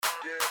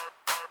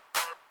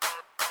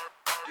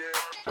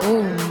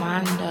Oh,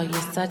 Mondo,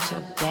 you're such a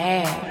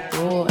bad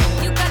boy.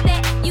 You got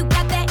that, you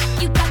got that,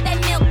 you got that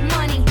milk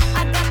money.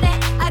 I got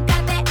that, I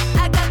got that,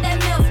 I got that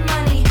milk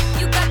money.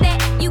 You got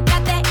that, you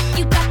got that,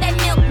 you got that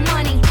milk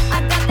money.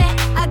 I got that,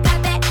 I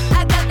got that,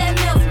 I got that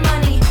milk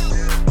money.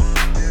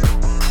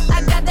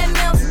 I got that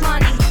milk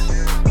money.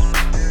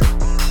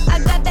 I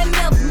got that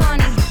milk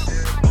money.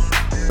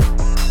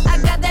 I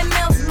got that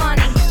milk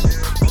money.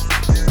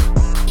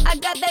 I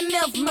got that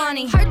milk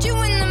money. Heard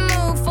you in the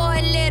mood for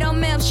a little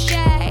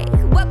milkshake.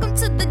 Welcome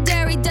to the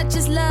Dairy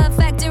Duchess Love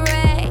Factory.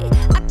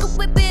 I could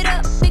whip it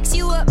up, fix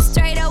you up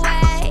straight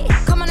away.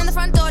 Come on in the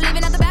front door,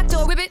 leaving out the back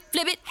door. Whip it,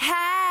 flip it,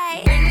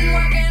 hey. Been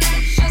working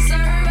extra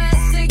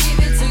service to give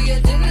it to you.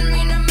 Didn't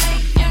mean to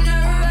make you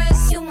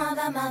nervous. You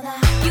mother.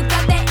 You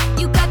got that,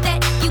 you got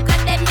that, you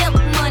got that milk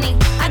money.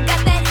 I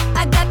got that,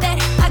 I got that,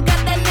 I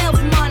got that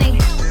milk money.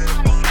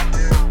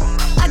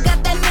 I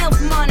got that milk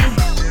money.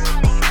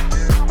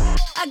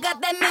 I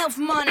got that milk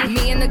money.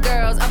 Me and the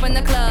girls up in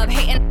the club,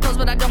 hating clothes,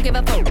 but I don't give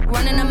a fuck.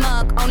 Running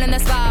amok, owning the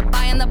spot,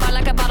 buying the bar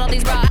like I bought all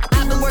these rocks.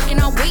 I've been working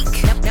all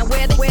week. Now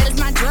where's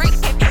my drink?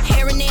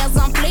 Hair and nails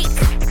on fleek.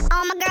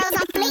 All my girls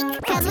on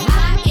fleek, cause we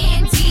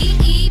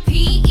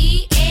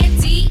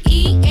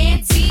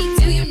INTEPENDENT.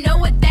 Do you know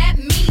what that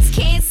means?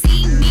 Can't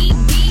see me.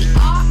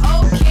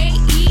 BROKE.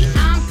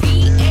 I'm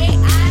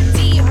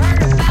PAID.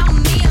 Heard about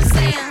me? I'm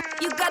saying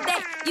you got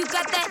that, you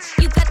got that,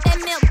 you got that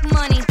milk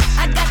money.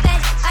 I got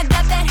that, I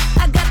got that,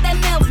 I got that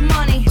milk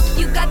money.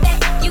 You got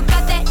that, you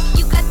got that,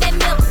 you got that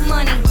milk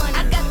money.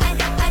 I got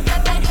that, I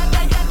got that, I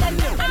got that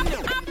milk.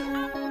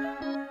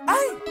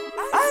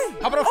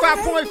 How about a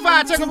 5.5?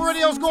 TakeOver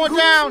Radio's going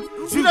down.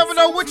 You never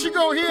know what you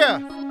gonna hear.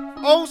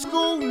 Old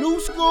school, new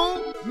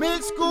school,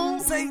 mid school,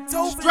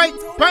 straight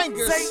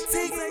bangers.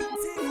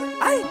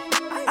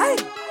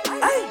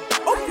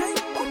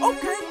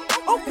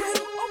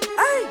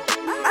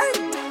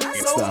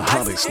 It's the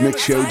hottest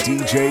mix show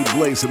DJ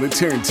blazing the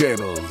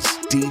turntables.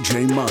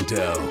 DJ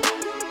Mondo.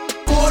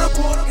 Quarter,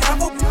 half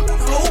a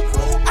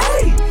whole,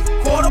 ayy.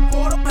 Quarter,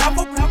 half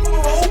a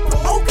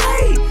whole,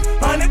 okay.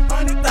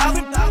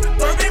 100,000,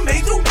 30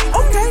 made you,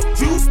 okay.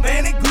 Juice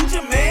man and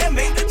Gucci man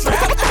made the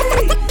trap,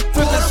 ayy.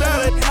 Took a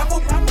shot at half a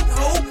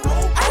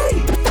whole,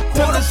 ayy.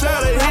 Quarter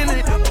shot at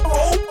Henny,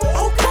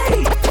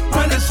 okay.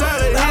 100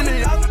 shot at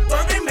Henny,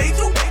 30 made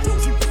you,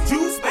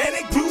 Juice man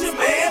and Gucci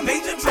man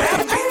made the trap,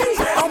 ayy.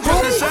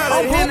 Took a shot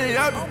at Henny,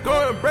 I be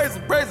going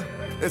brazen.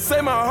 They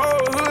say my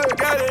whole hood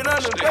got it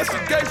under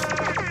investigation.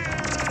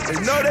 They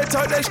know they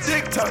talk that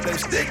stick talk.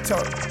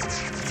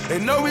 They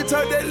know we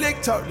talk that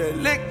lick talk.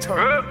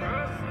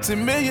 $10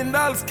 million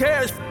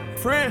cash,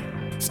 friend.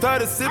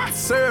 Started sipping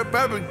syrup,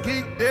 I've been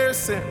geeked ever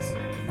since.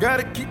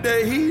 Gotta keep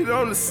that heat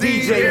on the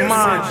scene. DJ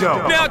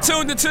Mondo. Now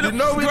tuned into the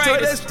know we talk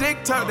that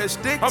stick talk.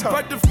 I'm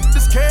about to f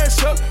this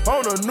cash up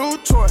on a new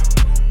toy.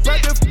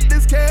 About to f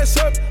this cash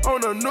up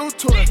on a new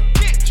toy.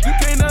 You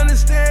can't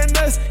understand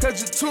us,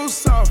 cause you're too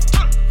soft.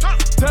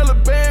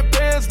 Taliban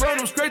bands run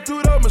them straight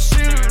through the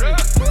machinery.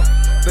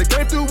 They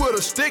came through with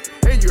a stick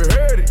and you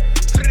heard it.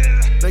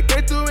 They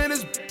came through in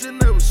this bitch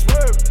and they was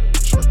swerving.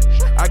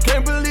 I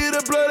can't believe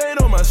the blood ain't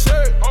on my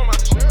shirt.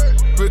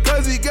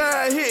 Because he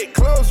got hit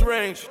close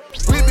range.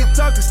 We be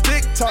talking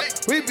stick talk,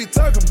 we be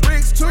talking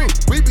bricks too.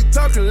 We be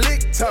talking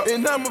lick talk,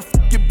 and I'ma f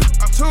your bitch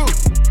too.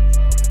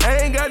 I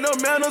ain't got no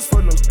manners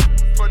for no shit.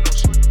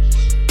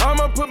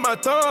 I'ma put my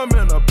thumb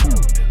in a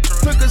pool.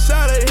 Took a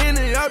shot at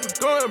Henny, I be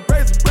going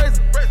brazen.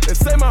 They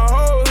say my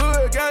whole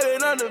hood got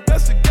it under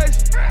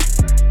investigation.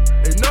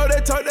 They know they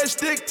talk that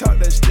stick talk.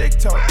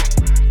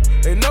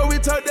 They know we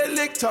talk that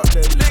lick talk.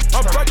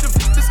 I'm about to f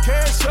this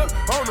cash up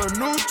on a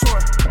new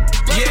toy.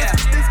 Yeah.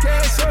 This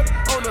cash up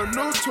on a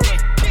new toy.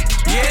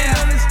 You can't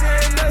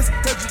understand us,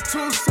 cause you're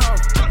too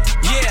soft.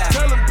 Yeah.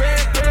 Tell them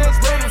bad girls,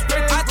 run them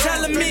straight to I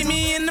tell them meet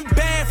me in the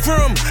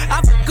bathroom.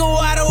 I go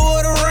out of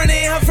order,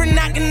 running her for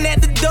knocking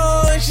at the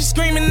door. And she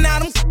screaming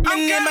out, I'm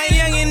in my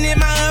youngin' in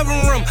my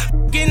oven room.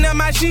 Getting up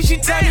my shit, she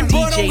tell me,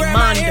 boy, don't grab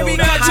my hair, DJ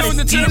Mondo, the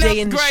hottest DJ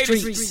in the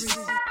streets.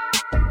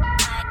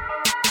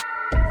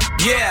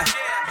 Yeah.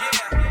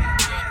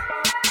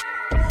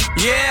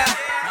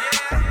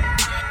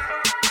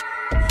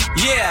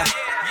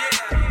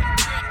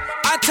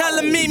 I tell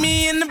her meet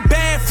me in the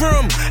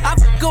bathroom. I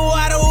go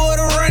out of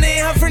order, running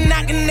her for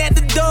knocking at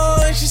the door.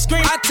 And she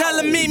scream. I tell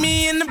her meet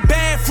me in the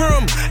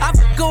bathroom. I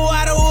go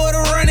out of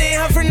order, running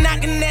her for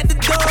knocking at the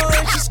door.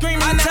 And she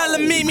scream. I tell her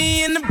meet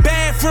me in the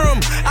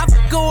bathroom. I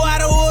go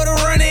out of order,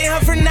 running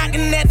her for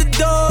knocking at the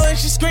door. And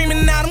she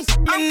screaming out,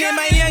 I'm in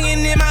my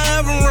youngin' in my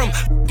oven room.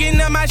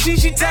 Getting up my shit,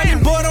 she tell me,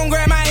 boy, don't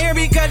grab my hair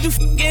because you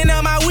fucking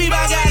up my weave.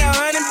 I got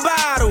 100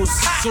 bottles,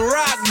 it's a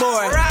rock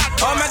boy.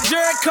 All my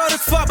jewelry coat is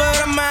fuck, but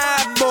I'm a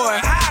hot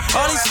boy.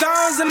 All these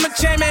stones in my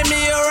chain made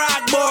me a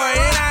rock boy.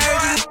 And I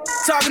heard you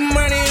talking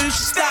money, you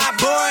should stop,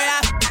 boy.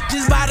 I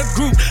just by the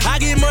group, I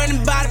get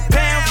money by the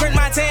pound. Print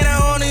my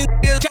tanner on these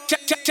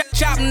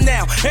chop them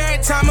down.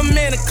 Every time I'm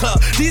in the club,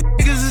 these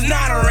niggas is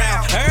not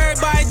around.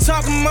 Everybody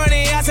talking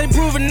money, I say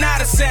proving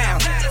not a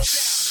sound.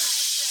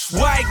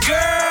 White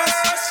girls,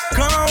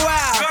 come on, white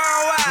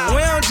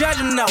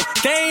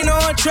they ain't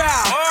on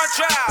trial.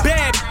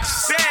 Bad,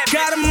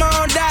 got them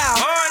on down.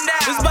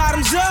 This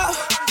bottoms up,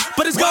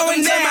 but it's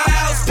going down. Welcome to my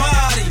house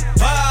party,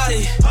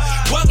 party.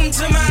 Welcome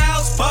to my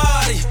house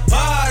party,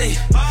 party.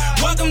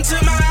 Welcome to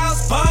my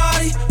house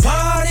party,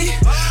 party.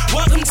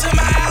 Welcome to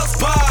my house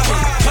party,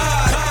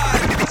 party.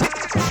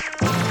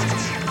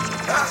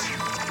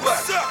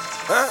 What's up?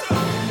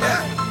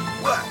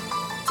 What?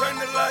 Turn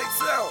the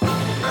lights out.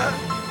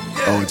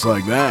 Oh, it's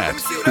like that.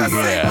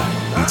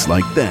 Yeah, it's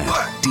like that.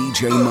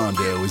 DJ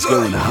Mondo is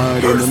going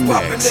hard in the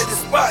mix. At the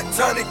spot,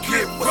 time to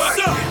get right.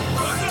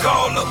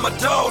 Call up my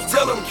dog,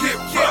 tell him get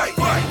right.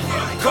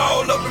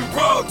 Call up and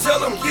bro, tell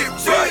him get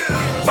right.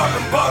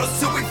 Popping bottles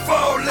till we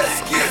fall,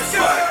 let's get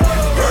right.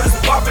 Bird is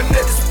popping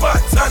at the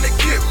spot, time to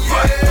get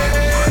right.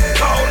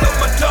 Call up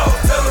my dog,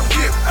 tell him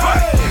get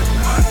right.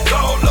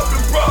 Call up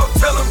and bro,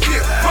 tell him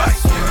get right.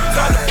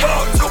 Time to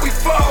ball till we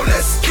fall,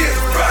 let's get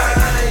right.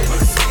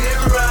 Let's get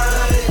right.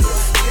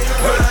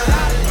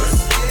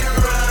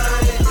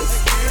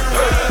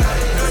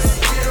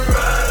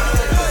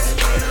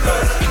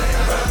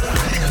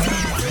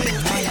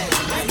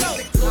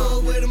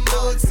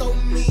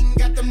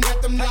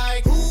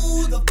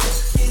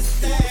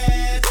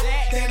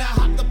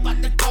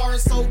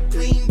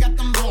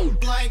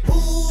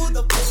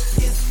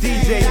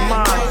 DJ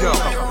Mondo.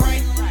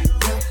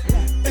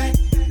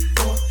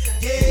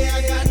 Yeah, I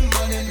got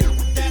money now.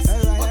 That's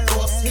of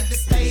course. Hit the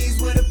stage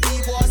where the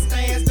B-boy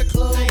stands. The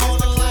club on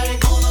the line,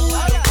 on the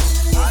line.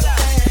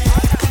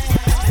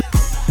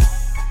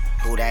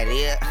 Who that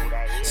is?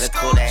 Look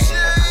who that is.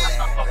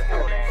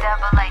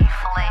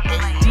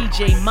 DJ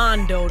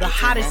Mondo, the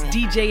hottest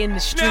DJ in the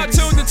streets.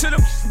 Now tuned into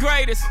the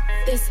greatest.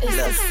 This is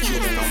Look,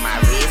 Cuban on my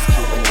wrist,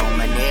 Cuban on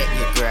my neck.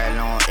 Your girl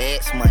on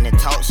X, money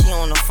talk, she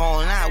on the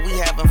phone now. We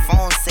having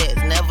phone sets,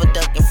 never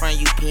ducking from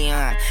you,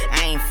 peon.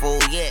 I ain't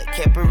full yet,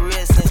 kept it real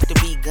since the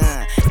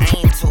begun. I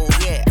ain't told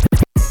yet.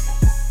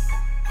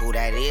 Who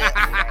that is?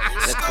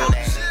 Look who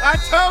that is. I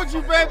told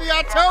you, baby,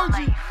 I told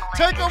you.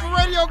 TakeOver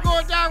Radio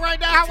going down right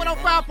now.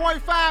 Hot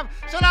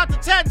 105.5. Shout out to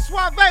Ted and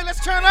Suave. Let's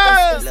turn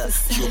up. Look,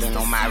 Cuban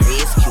on my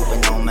wrist,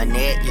 Cuban on my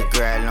neck. Your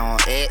girl on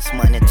X,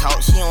 money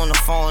talk, she on the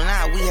phone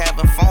now. We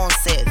having phone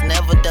sets,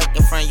 never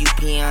ducking from you,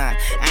 peon.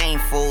 I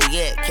ain't full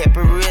yet, kept it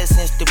real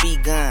since the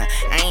begun.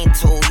 I ain't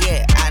told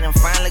yet, I done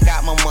finally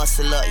got my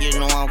muscle up. You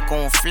know I'm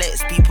gon'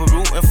 flex, people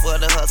rooting for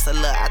the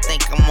hustler. I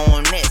think I'm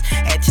on next,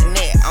 at your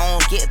neck, I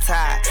don't get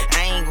tired.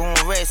 I ain't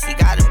gon' rest, you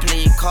gotta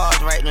play your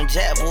cards right, them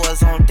Jack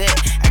boys on deck.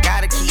 I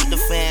gotta keep the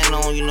fan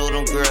on, you know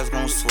them girls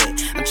gon' sweat.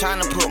 I'm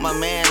tryna put my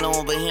man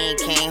on, but he ain't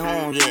came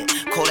home yet.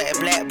 Kodak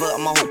black, but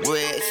my whole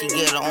bread, she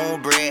get her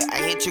own bread. I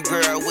hit your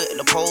girl with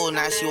the pole,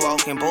 now she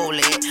walking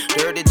bowleg.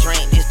 Dirty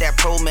drink, this that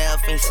pro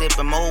meth, ain't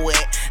sipping more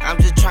wet. I'm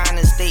just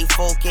tryna stay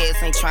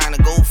focused, ain't tryna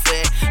go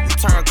fat. You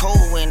turn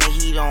cold when the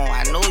heat on,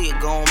 I know you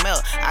gon'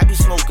 melt. I be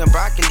smoking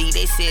broccoli,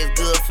 they say it's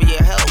good for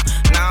your health.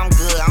 Now I'm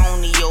good, I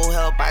don't need your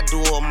help, I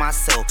do it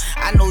myself.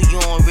 I know you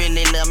don't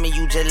really love me,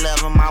 you just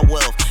loving my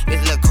wealth.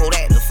 It's Lil'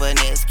 Kodak, the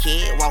finesse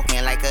kid,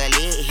 walking like a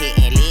lid,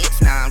 hitting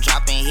lids. Now I'm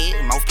dropping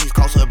hit, mouthpiece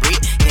cost a brick.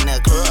 In the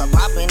club,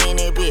 popping in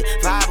that bit,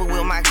 vibing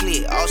with my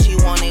clique. All she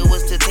wanted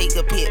was to take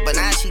a pic, but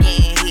now she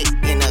getting hit.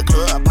 In the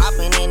club,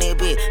 popping in that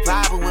bit,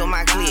 vibing with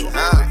my clique.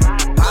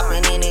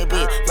 Popping in that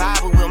bit,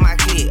 vibing with my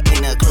clique.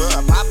 In the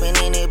club, popping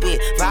in that bit,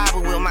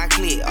 vibing with my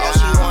clique. All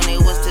she wanted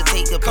was to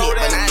take a pic,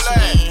 but now she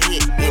getting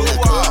hit. In the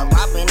club,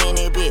 popping in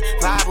that bit,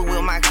 vibing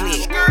with my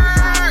clique.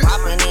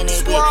 Popping in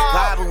that bit,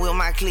 vibing with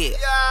my clique.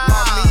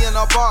 Lock me in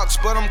a box,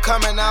 but I'm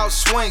coming out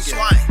swinging.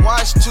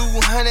 Watch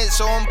 200,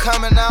 so I'm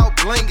coming out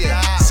blinging.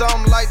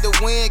 Something like the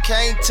wind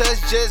can't touch,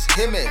 just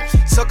hit me.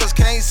 Suckers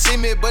can't see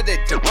me, but they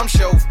do, I'm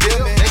sure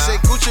feel me. They say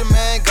Gucci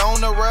man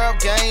gone, the rap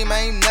game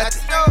ain't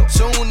nothing.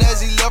 Soon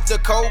as he left, the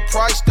cold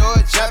price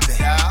started jumping.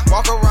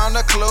 Walk around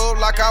the club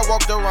like I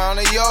walked around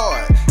the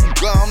yard.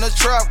 I'm the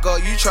trap girl,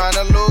 you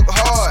tryna look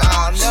hard.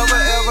 I'll never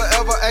ever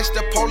ever ask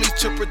the police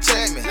to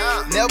protect me.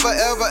 Never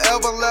ever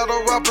ever let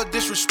a rapper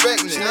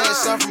disrespect me. Now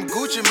something from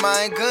Gucci,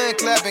 man, gun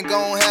clapping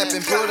gon'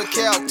 happen. Pull the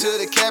cap to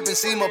the cap and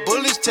see my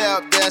bullets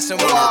tap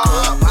dancing.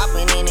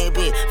 Popping in that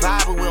bit,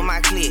 vibing with my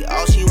clique.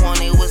 All she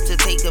wanted was to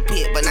take a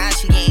pic, but now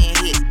she getting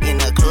hit.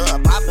 In the club,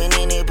 popping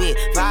in that bit,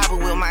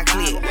 vibing with my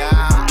clique.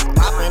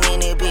 Popping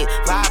in that bit,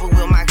 vibing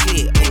with my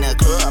clique. In the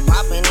club,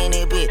 popping in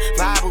that bit,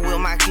 vibing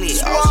with my clique.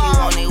 All she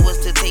wanted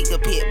was to take a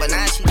pic, but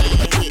now she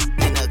getting hit.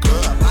 In the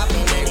club, popping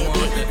in that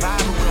bit,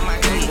 vibing with my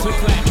clique.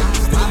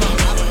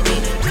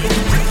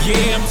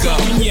 Yeah, I'm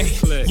talking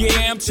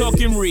yeah, I'm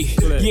talking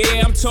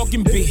yeah, I'm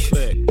talking B,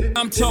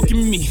 I'm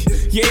talking me,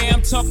 yeah,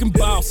 I'm talking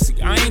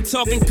bossy, I ain't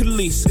talking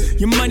Khalees.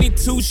 Your money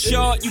too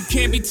short, you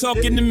can't be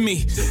talking to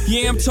me.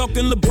 Yeah, I'm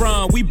talking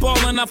LeBron, we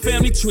ballin' our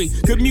family tree.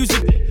 Good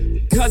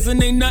music,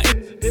 cousin ain't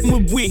nothing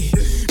with we.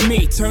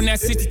 Me, turn that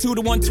 62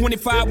 to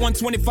 125,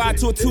 125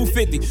 to a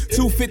 250,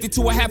 250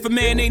 to a half a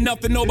man, ain't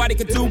nothing nobody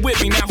can do with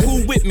me. Now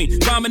who with me?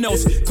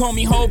 Vamonos, call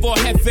me Hov or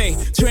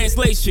Hefe.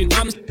 Translation,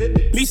 I'm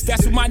least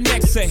that's what my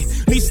neck say,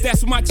 least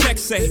that's what my check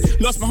say.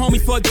 Lost my homie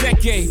for a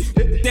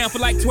decade, down for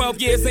like 12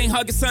 years, ain't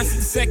hugging son since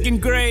the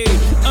second grade.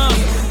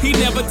 he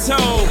never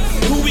told.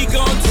 Who we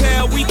gon'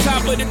 tell? We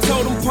top of the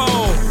totem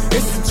pole.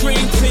 It's the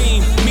dream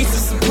team, meets the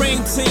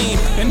supreme team.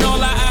 And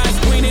all our eyes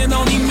greening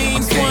only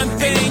means one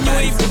thing. You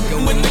ain't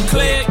f***ing with the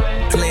click.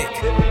 Click,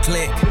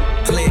 click,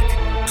 click,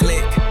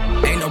 click.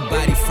 Ain't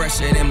nobody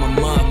fresher than my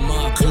mom.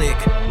 Click,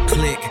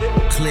 click,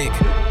 click,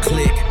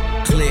 click,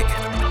 click.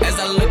 As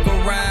I look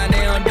around,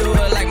 they don't do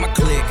it like my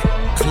click,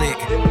 click,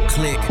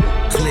 click,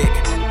 click,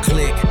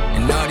 click.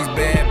 And all these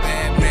bad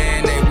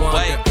men, they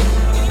want it.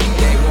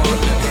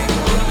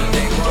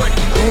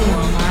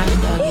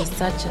 Mondo, you're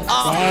such a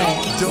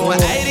bad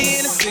Doing 80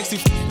 and a 60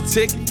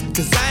 ticket,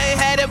 cause I ain't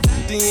had that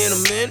in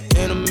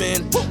a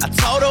minute. I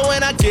told her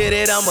when I get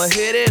it, I'ma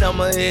hit it.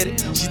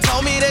 She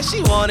told me that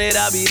she want it,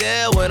 I'll be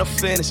there when I'm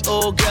finished.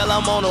 Oh girl,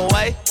 I'm on the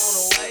way.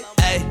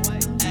 Ay.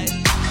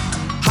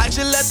 I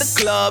just left the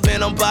club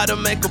and I'm about to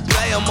make a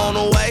play, I'm on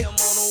the way.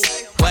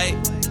 Wait.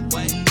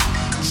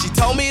 She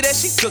told me that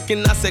she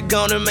cooking, I said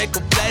gonna make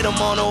a plate,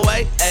 I'm on the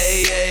way.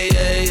 Ay, ay,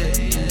 ay, ay.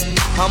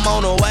 I'm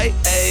on the way.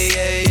 Ay,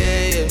 ay,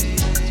 ay, ay.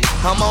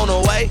 I'm on the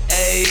way.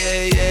 Ay,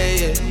 ay,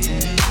 ay, ay.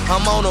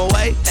 I'm on the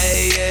way,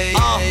 ayy, ayy,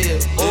 ayy.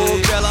 Oh,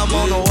 girl, I'm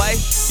on the way.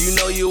 You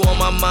know you on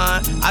my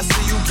mind. I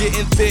see you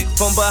getting thick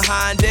from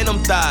behind in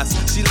them thighs.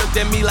 She looked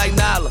at me like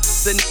Nala.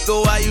 Said,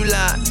 nigga, why you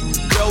lying?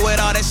 Girl, with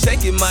all that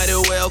shaking, might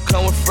as well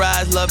come with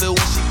fries. Love it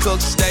when she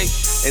cooks steak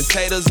and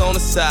taters on the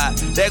side.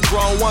 That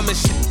grown woman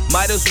shit,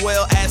 might as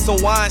well add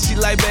some wine. She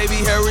like, baby,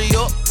 hurry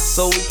up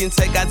so we can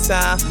take our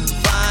time.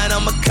 Fine,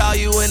 I'ma call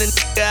you in a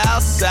nigga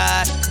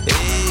outside.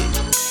 Hey.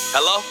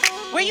 Hello?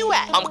 Where you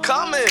at? I'm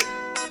coming.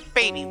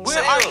 Baby,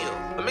 where are you?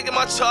 Let me get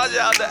my charger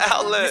out the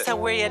outlet. So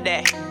where you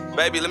at?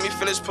 Baby, let me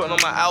finish putting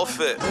on my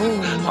outfit.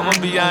 I'ma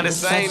be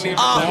honest, I ain't even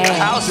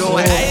house.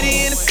 Doing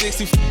 80 and a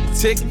 60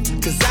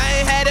 ticket, cause I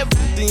ain't had that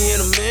in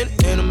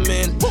a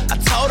minute. I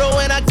told her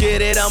when I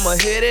get it, I'ma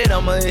hit it.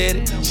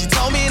 She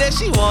told me that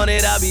she want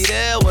it, I'll be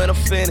there when I'm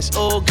finished.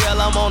 Oh,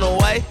 girl, I'm on the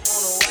way.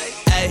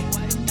 Ay.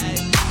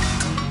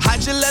 I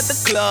just left the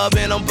club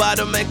and I'm about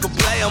to make a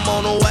play, I'm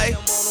on the way.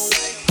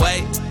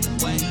 Wait.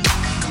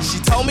 She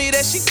told me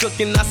that she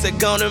cooking, I said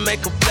gonna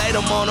make a plate,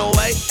 I'm on the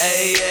way.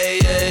 Ay, ay,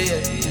 ay,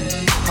 ay.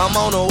 I'm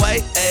on the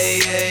way.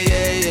 Ay, ay,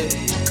 ay, ay.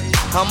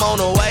 I'm on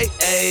the way.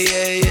 Ay,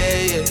 ay,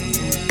 ay, ay.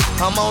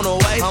 I'm on the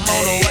way. I'm on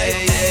the way.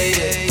 Ay,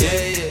 ay,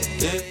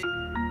 ay, ay.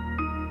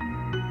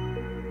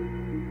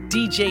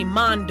 DJ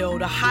Mondo,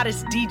 the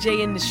hottest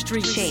DJ in the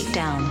street.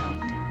 Shakedown.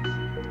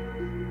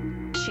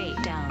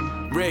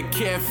 Red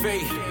Cafe,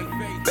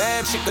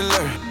 bad chick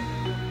alert,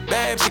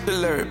 bad chick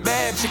alert,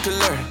 bad chick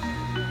alert.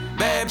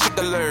 Bad chick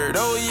alert,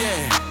 oh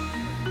yeah.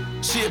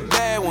 She a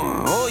bad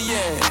one, oh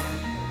yeah.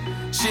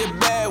 She a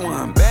bad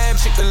one, bad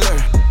chick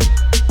alert.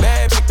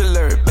 Bad chick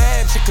alert,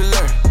 bad chick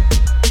alert.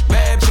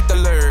 Bad chick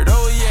alert,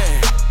 oh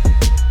yeah.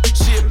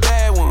 She a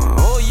bad one,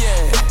 oh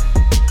yeah.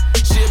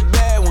 She a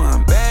bad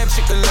one, bad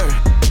chick alert.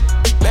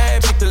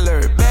 Bad chick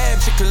alert,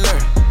 bad chick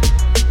alert.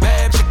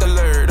 Bad chick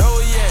alert,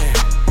 oh yeah.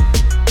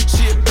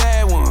 She a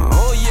bad one,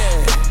 oh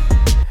yeah.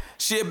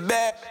 She a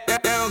bad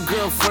down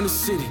girl from the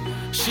city.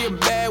 She a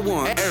bad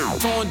one,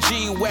 torn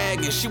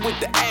G-Wagon, she with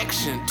the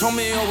action. Told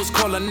me always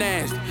call her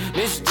nasty,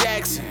 Miss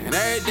Jackson,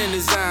 everything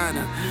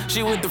designer.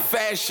 She with the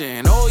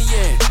fashion, oh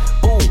yeah.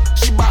 Ooh,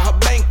 she bought her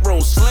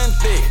bankroll, slim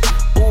thick.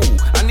 Ooh,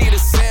 I need a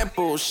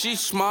sample, she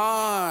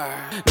smart.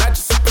 Not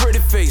just a pretty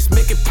face,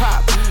 make it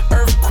pop.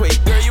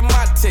 Earthquake, girl, you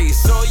my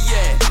taste, oh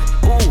yeah.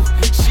 Ooh,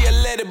 she a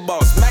lady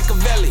boss,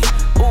 Machiavelli.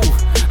 Ooh,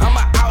 I'm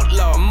an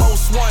outlaw,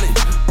 most wanted.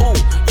 Ooh,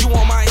 you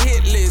on my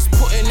hit list,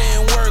 putting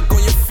in work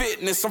on your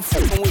fitness, I'm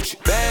fucking with you.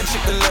 Bad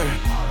chick alert,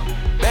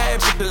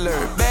 bad chick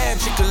alert, bad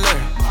chick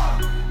alert,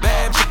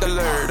 bad chick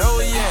alert,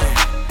 oh yeah.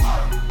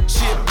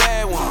 She a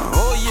bad one,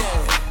 oh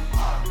yeah.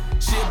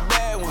 She a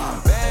bad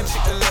one, bad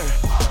chick alert,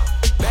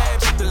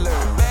 bad chick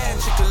alert, bad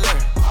chick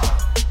alert,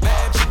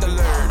 bad chick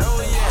alert,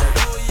 oh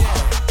yeah, oh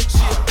yeah.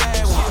 She a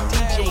bad one.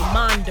 DJ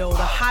Mondo, the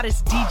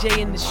hottest DJ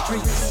in the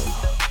streets.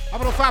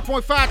 I'm on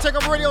 5.5.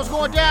 TakeOver Radio's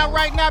going down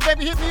right now,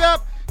 baby. Hit me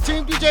up.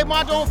 Team DJ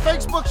Mondo on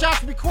Facebook.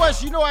 Shout to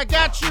requests. You know I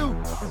got you.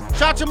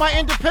 Shout to my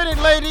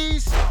independent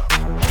ladies.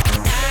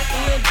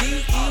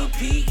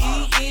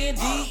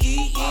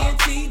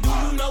 I-N-D-E-P-E-N-D-E-N-T. Do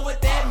you know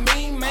what that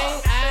mean,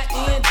 man?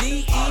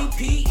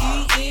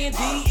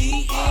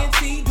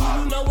 I-N-D-E-P-E-N-D-E-N-T. Do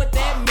you know what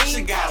that mean?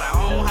 She got her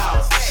own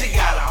house. She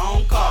got her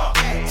own car.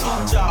 2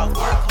 jobs,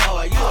 work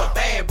hard. You a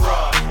bad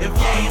broad. If you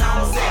ain't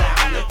on, sit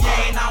down. If you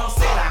ain't on,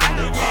 sit down.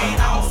 If you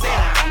ain't on, sit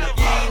down. If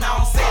you ain't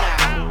on, sit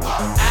down.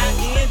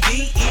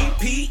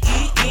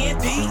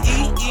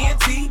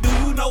 I-N-D-E-P-E-N-D-E-N-T. Do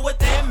you know what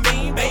that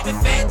mean? Baby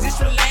fat, just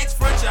relax,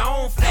 front your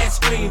own flat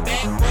screen.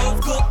 Back row,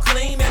 cook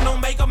clean, and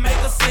don't make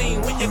a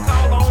scene. When you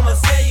call on a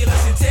cellular,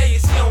 she tell you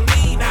she don't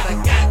need not a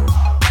god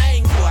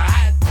thing for a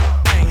hot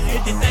thing.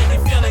 If you think you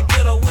finna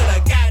get her with a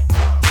god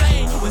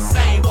thing, you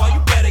insane, boy, you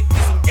better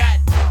get some god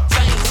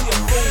thing. She a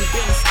fool,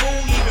 been in school,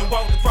 even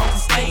walked across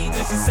the stage.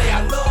 And she say I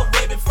love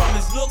baby from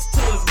his looks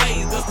to his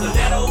ways. The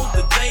stilettos,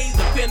 the days,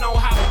 depend on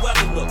how the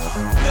weather look.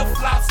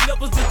 Flip-flop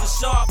slippers just to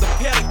show off the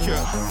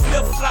pedicure.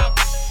 Flip-flop,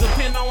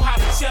 depend on how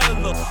the cheddar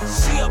look.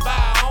 She'll buy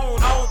her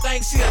own thing.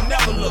 think she'll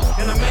never look.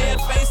 And a man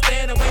face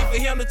stand and wait for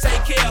him to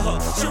take care of her.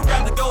 She'd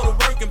rather go to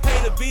work and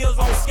pay the bills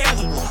on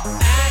schedule.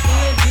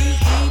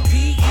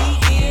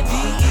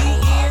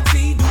 I-N-D-E-P-E-N-D-E-N-T. Do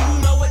you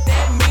know what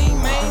that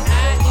mean, man?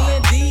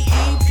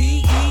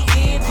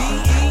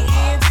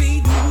 I-N-D-E-P-E-N-D-E-N-T. Do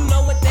you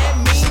know what that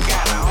mean? She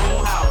got her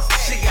own house,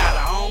 she got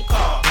her own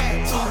car. 2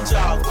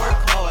 jobs, work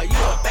hard, you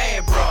a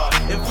bad broad.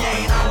 If you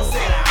ain't on,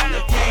 sit down.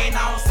 If you ain't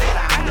on, sit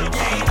down. If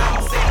you ain't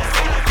on, sit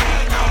down. If you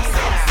ain't on,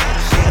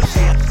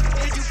 sit down.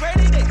 Did you pray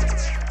today?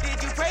 Did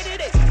you pray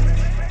today?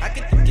 I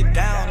can get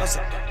down on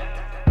some.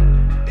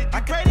 I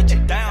pray to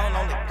get down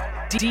on it.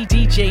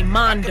 DJ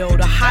Mondo,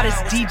 the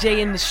hottest DJ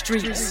in the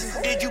streets.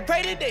 Did you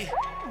pray today?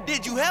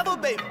 Did you have a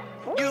baby?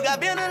 You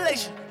got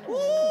ventilation.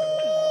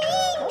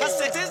 Her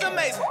sex is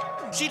amazing.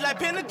 She like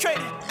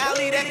penetrating. I'll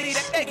leave that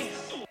naked.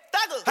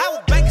 I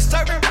was banking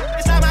serving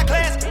inside my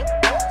class.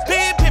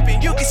 Big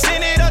pimping, you can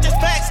send it or just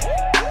fax it.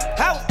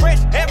 I was fresh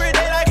every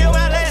day like it was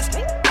last.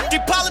 The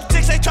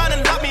politics, they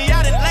tryna lock me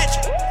out and latch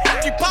it.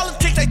 The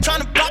politics, they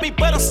tryna block me,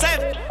 but I'm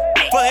savage.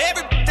 For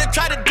every that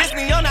try to diss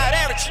me, I'm not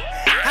average.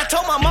 I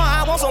told my mom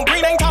I want some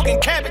green, ain't talking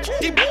cabbage.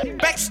 These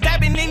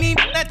backstabbing, they need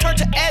that turn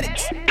to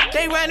addicts.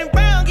 They running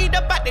around, get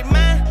up out their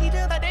mind.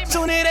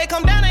 Soon as they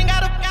come down, ain't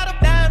got a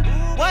dime.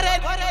 What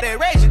they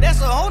raging,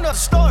 that's a whole nother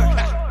story.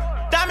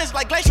 Diamonds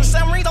like glacial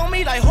submarines on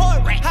me like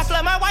horror. I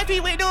flood my wifey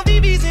with them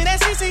VVs in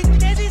that CC.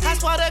 I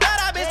swear to God,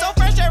 I've been so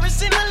fresh ever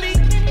since the league.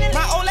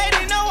 My old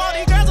lady know all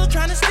these girls are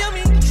trying to steal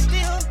me.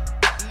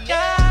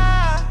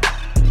 Yeah.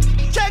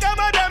 Check out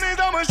my diamonds,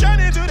 I'ma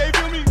shine until they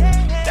feel me.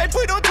 They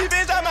put no teeth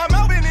inside my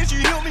mouth and then she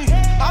heal me.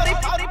 All these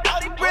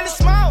really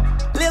small.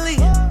 Lily,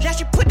 yeah,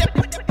 she put that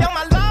on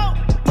my law.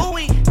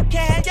 Ooh-wee,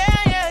 yeah.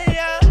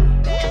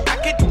 I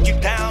can get you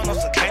down on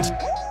some tension. I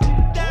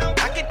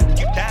can get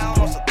you down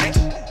on some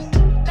tension.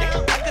 I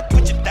can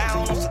put you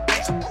down on some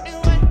tension.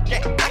 Yeah,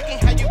 I can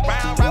have you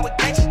round with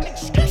tension.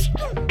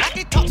 I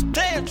can talk to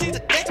players, she's a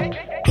tension.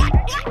 I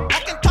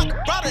can talk to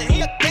brother,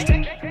 he a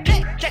tension.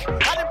 Yeah, I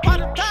done brought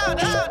him down,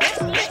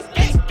 that's a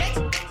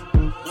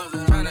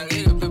Tryna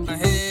get up in my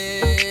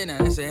head, now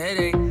that's a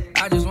headache.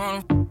 I just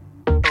wanna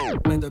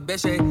make the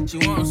best shake. She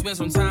wanna spend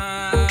some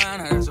time,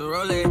 now that's a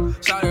rollin'.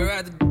 Shout her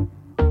at the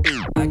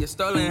like it's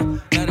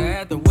stolen. Met her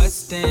at the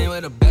West End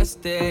with the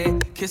best day.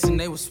 Kissing,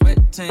 they was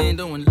sweating,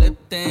 doing lip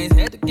things.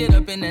 Had to get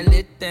up in that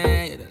lit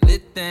thing, yeah, the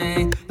lit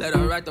thing. Let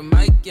her write the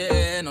mic,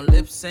 yeah, no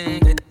lip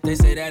sync. They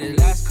say that it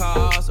last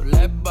call, so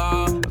let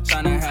ball. I'm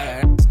tryna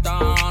have that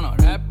stone on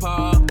that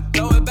paw.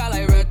 Throw it back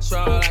like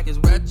retro, like it's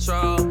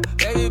retro.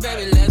 Baby,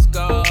 let's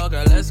go,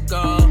 girl, let's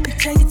go.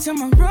 Take it to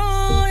my room,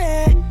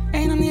 yeah.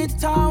 Ain't no need to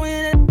talk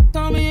with it.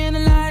 Don't be in the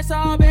lights,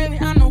 oh baby,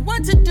 I know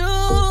what to do.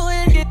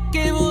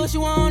 Give her what she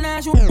want,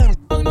 now she want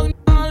all the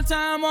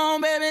time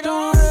on, baby.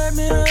 Don't hurt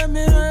me.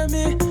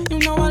 You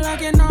know I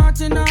like it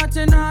naughty.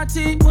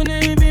 When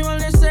it hit me,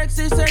 well it's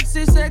sexy.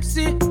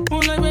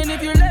 Won't let me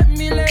if you let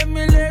me.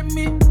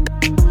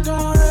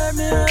 Don't hurt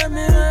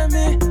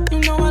me. You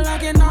know I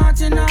like it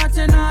naughty.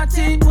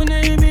 When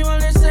it hit me,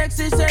 well it's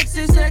sexy.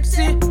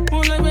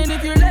 Won't let me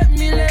if you let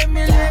me.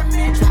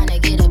 Tryna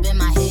get up in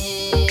my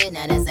head,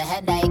 now that's a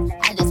headache.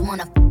 I just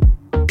wanna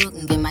fruit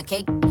and get my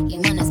cake. You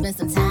wanna spend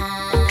some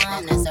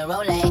time, that's a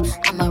role.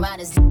 I'ma ride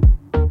this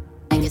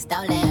like it's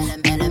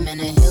stolen. Met him in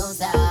the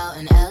hills out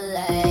in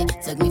LA.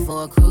 Took me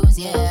for a cruise,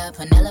 yeah,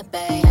 Penelope.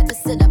 Had to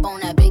sit up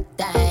on that big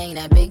thing.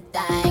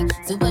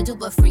 Super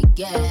duper freak,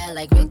 yeah,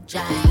 like Rick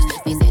James.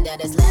 They say that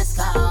it's last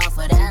call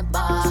for that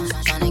bar.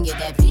 Tryna get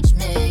that peach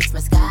mix,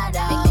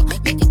 Moscato.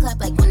 Make it clap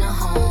like when the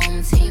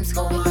home team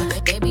score.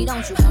 Baby,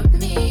 don't you hurt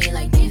me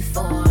like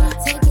before.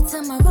 Take it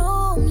to my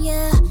room,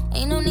 yeah.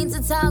 Ain't no need to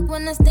talk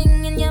when this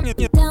thing in your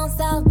down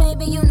south,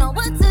 baby. You know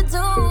what to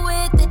do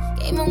with it.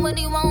 Gave him what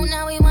he want,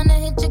 now he wanna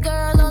hit your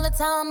girl all the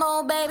time.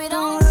 Oh, baby,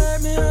 don't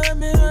hurt me.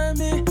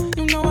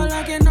 You know I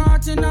like it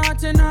naughty.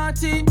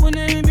 When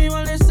it hit me,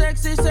 well it's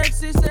sexy.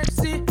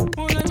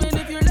 Won't let me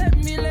if you let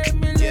me. Don't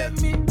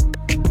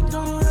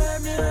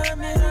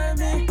hurt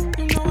me.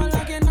 You know I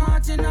like it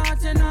naughty.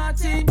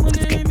 When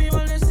it hit me,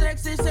 well it's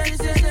sexy.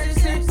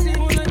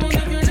 Won't let me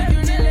if you let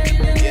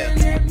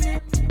me.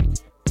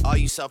 All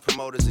you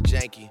self-promoters are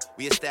janky.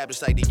 We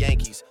established like the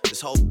Yankees.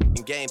 This whole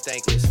game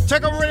thankless.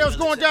 TakeOver Radio's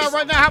going down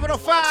right now. Have it on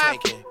 5.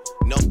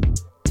 No.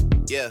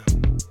 Yeah.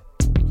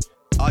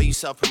 All you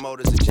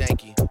self-promoters are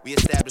janky. We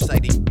established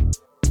like the...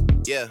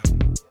 Yeah.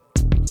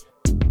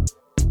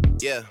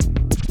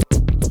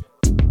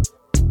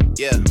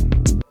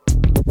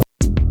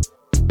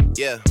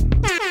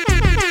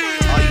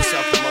 All you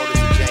self-promoters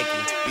are janky.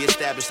 We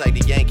established like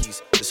the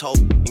Yankees. This whole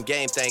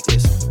game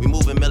thankless. We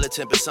moving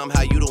militant, but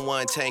somehow you the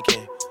one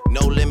tanking.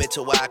 No limit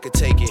to where I could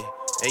take it.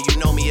 And you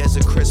know me as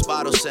a crisp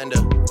bottle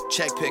sender,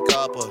 check picker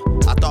upper.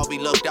 I thought we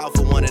looked out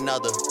for one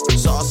another.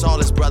 Saw us all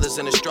as brothers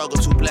in the struggle,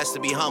 too blessed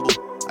to be humble.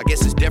 I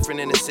guess it's different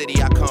in the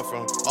city I come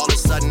from. All of a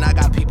sudden I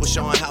got people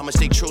showing how much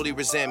they truly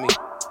resent me.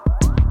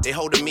 They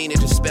hold a meaning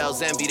to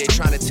spells envy, they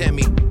trying to tempt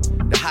me.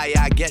 The higher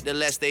I get, the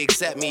less they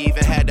accept me.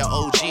 Even had the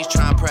OGs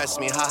try and press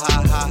me.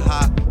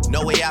 Ha.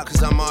 No way out,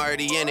 cause I'm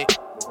already in it.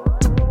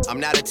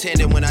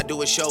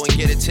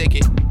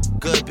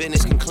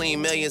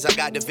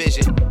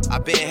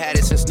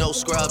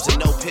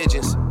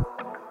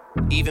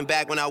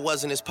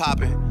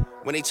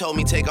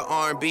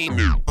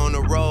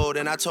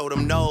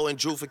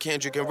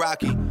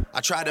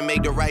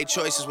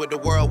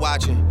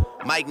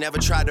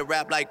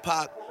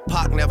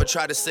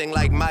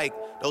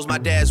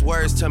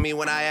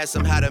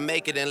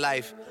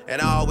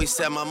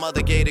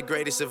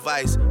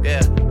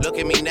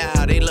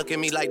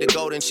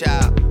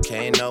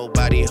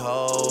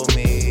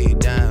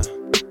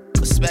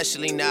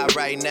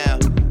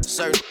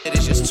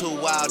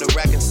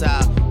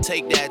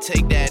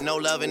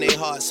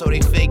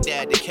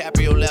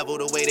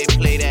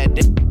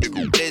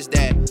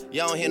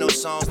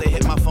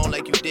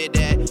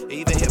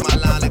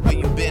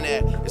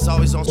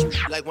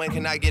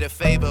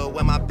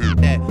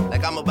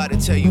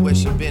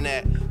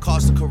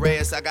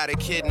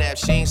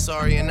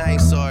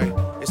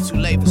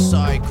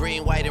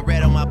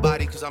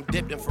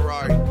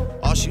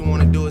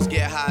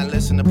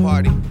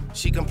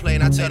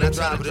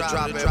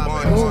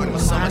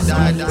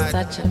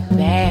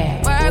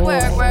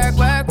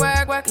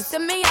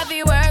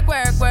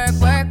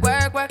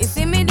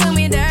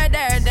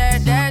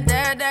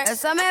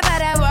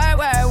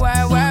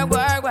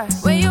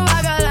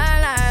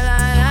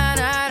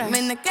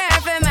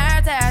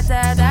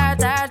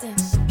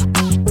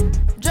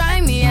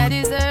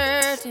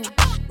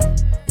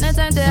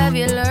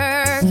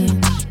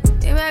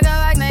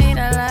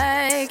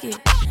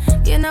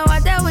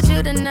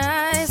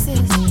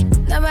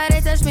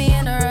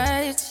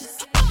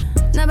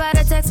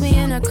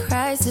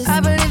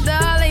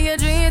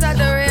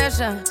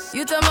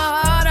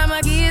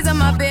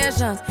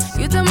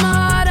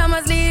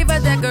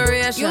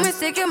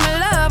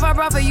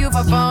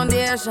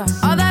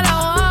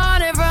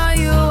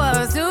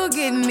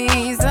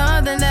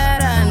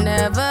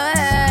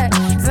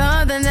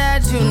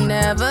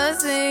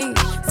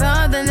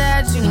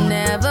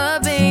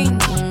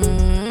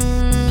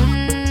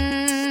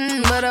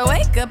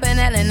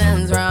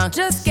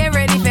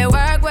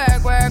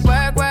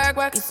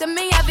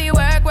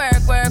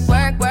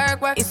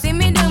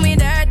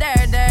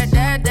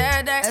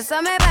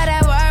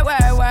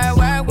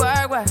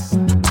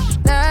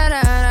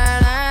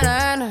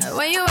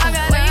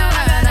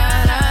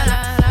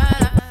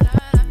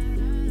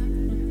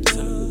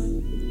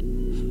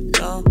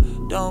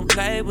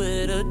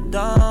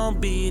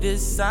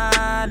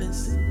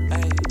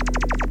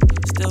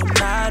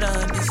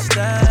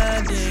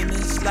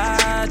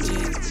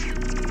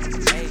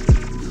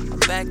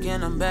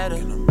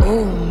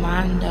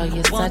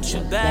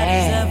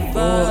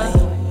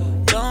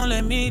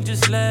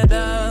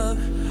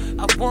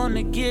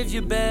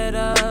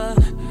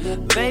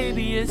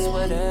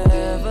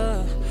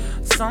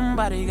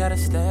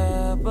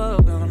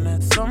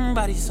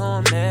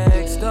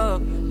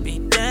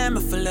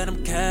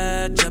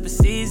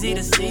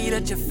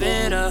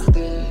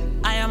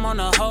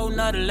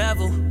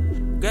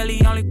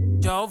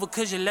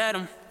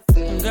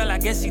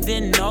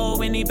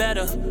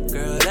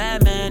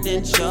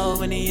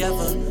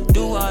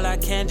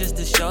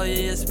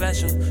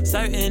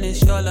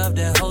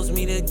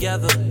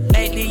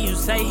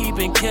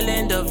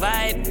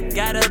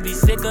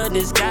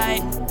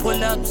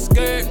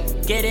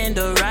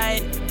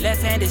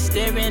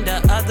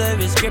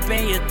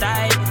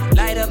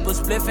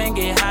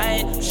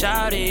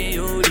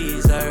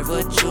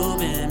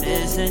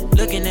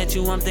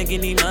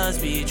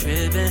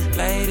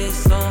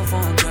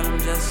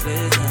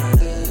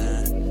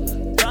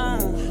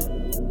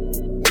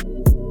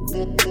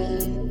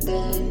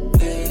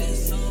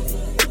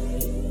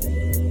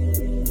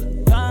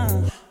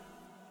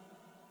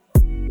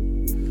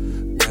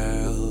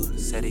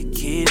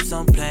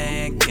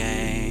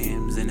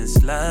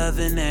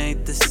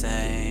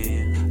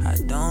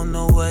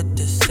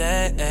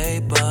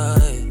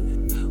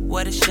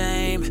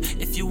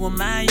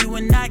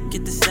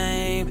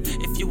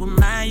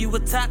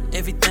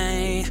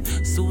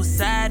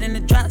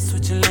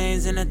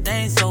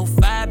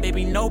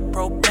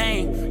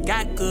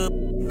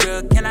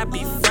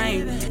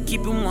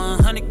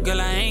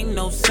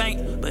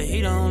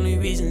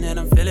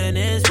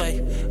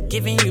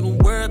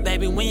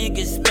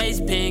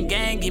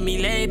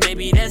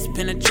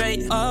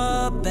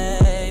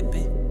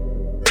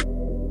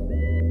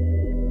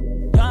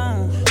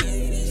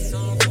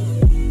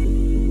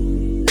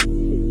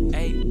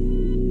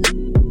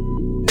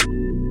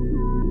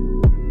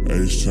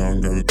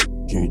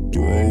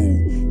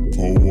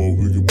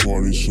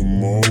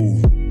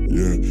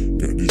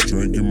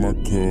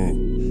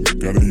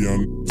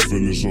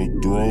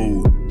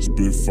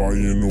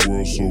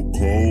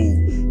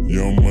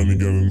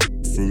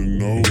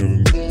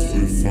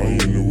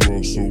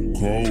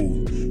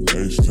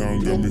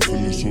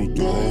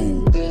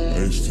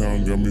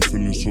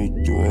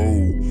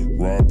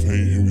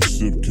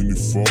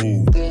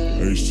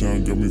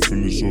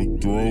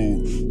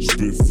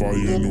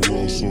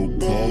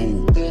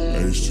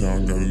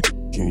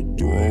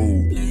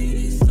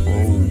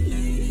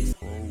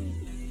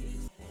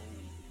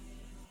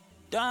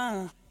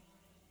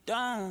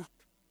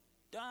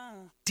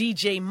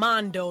 DJ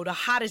Mondo, the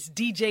hottest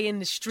DJ in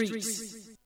the streets.